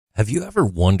Have you ever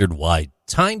wondered why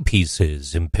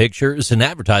timepieces in pictures and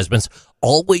advertisements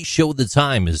always show the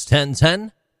time as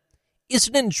 10:10? It's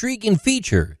an intriguing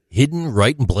feature hidden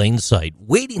right in plain sight,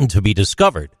 waiting to be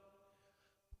discovered.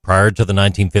 Prior to the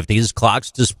 1950s, clocks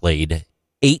displayed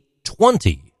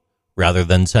 8:20 rather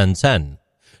than 10:10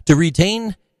 to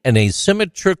retain an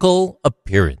asymmetrical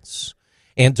appearance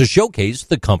and to showcase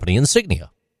the company insignia.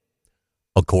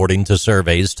 According to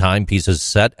surveys, timepieces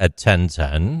set at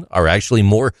 10:10 are actually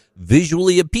more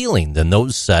visually appealing than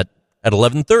those set at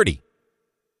 11:30.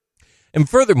 And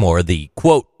furthermore, the,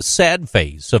 quote, sad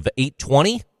face of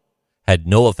 8:20 had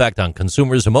no effect on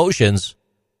consumers' emotions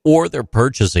or their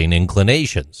purchasing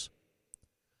inclinations.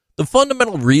 The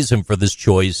fundamental reason for this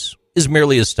choice is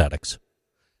merely aesthetics.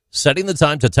 Setting the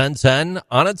time to 10:10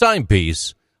 on a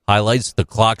timepiece highlights the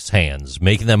clock's hands,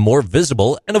 making them more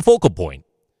visible and a focal point.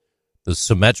 The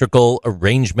symmetrical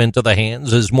arrangement of the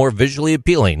hands is more visually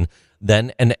appealing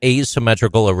than an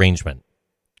asymmetrical arrangement.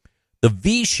 The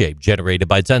V shape generated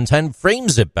by 1010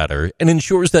 frames it better and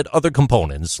ensures that other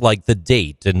components like the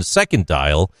date and second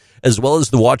dial, as well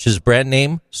as the watch's brand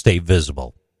name, stay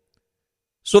visible.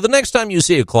 So the next time you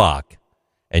see a clock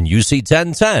and you see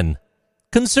 1010,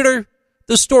 consider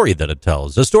the story that it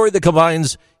tells, a story that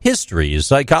combines history,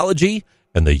 psychology,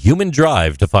 and the human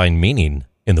drive to find meaning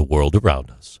in the world around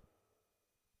us.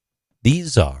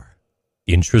 These are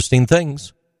Interesting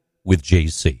Things with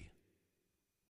JC.